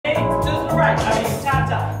to the right. I mean,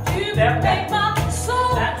 ta-ta. Step back.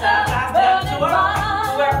 Ta-ta-ta. Step to up.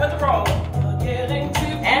 To up with the roll.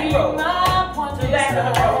 And roll. To back of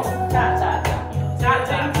the roll. Ta-ta-ta.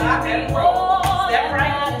 Ta-ta-ta. And roll. Step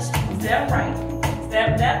right. Step right. Step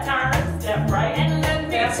left turn. Step right. And let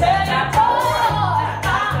me tell you, boy,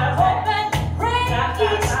 I hope and pray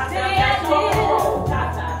each day I live.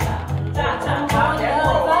 Ta-ta-ta. And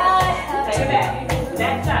roll. Take it back.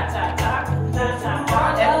 That ta-ta-ta. Ta-ta-ta.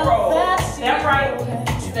 And roll. Step right.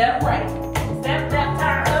 Step right. Step left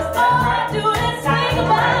turn. Step right. Do this thing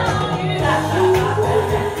about you.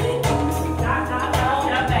 Ta-ta-ta.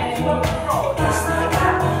 Step back. To up and roll.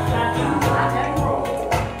 Ta-ta-ta. And roll.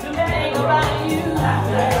 To back about you.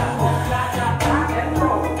 Ta-ta-ta. And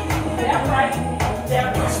roll. Step right.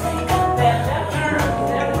 Step right. Step left turn.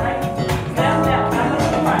 Step right. Step left turn.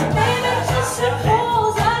 Step right. Baby, just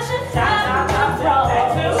suppose I should have a cross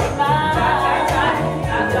line.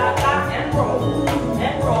 And roll.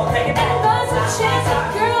 And roll. Take it back. And there's a chance a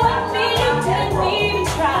girl like me didn't even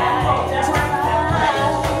try to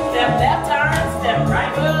find. Step left turn. Step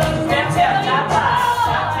right. Step left. Ta-ta-ta.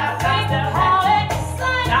 How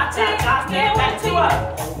exciting. Step back to up.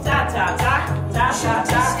 Ta-ta-ta.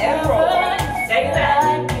 Ta-ta-ta. And roll. Take it back.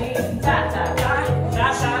 Ta-ta-ta.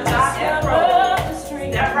 Ta-ta-ta. And roll.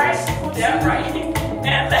 Step right. Step right.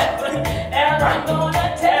 And left. And right. And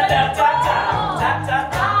left. Ta-ta.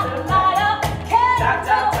 Ta-ta-ta.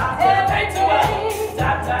 Ta-ta-ta. Step back to up.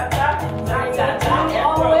 Ta-ta-ta. Ta-ta-ta.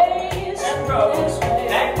 And roll. And roll.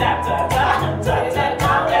 Back. Ta-ta-ta.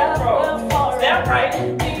 Ta-ta-ta. And roll. Step right.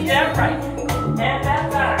 Step right. And left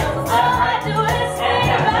turn. Step right. And left turn.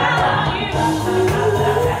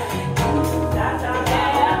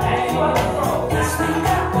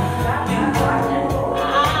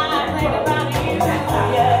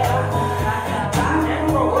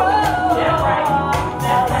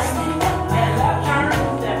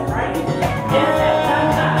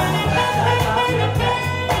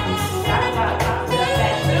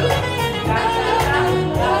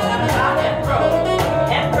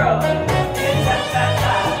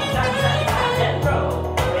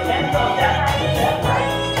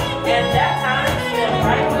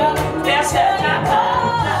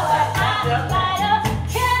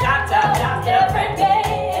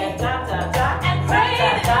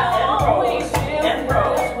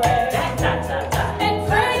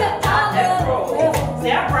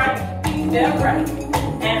 Step right,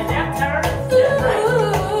 and left turn, step right,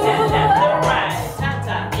 and left to right,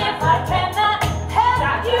 ta-ta. If I cannot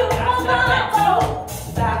have you on my own,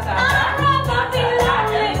 I'd rather be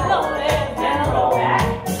lonely and roll back,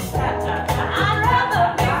 ta-ta. I'd rather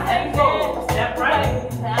be thinking. Step right,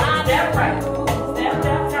 step right, step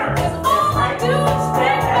left turn, step All I right, do is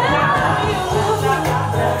think about you.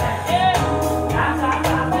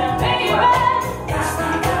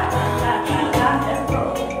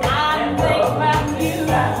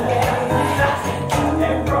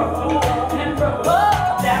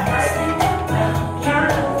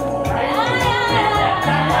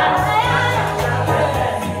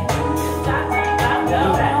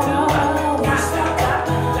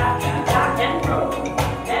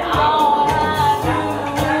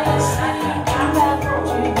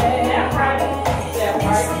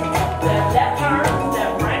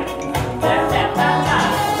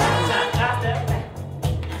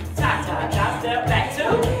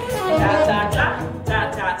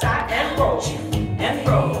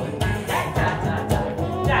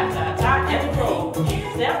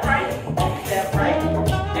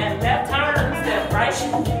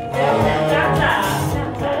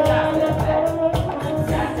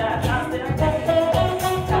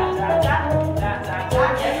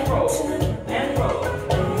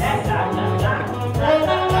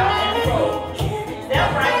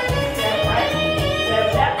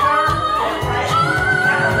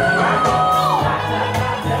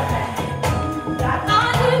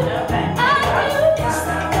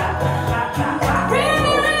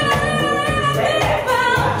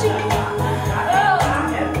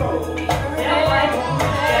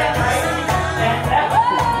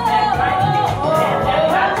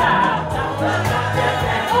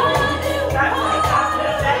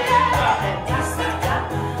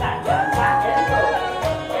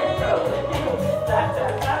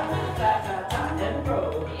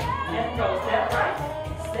 Step right,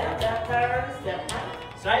 step left turn, step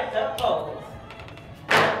right, straight up, pose.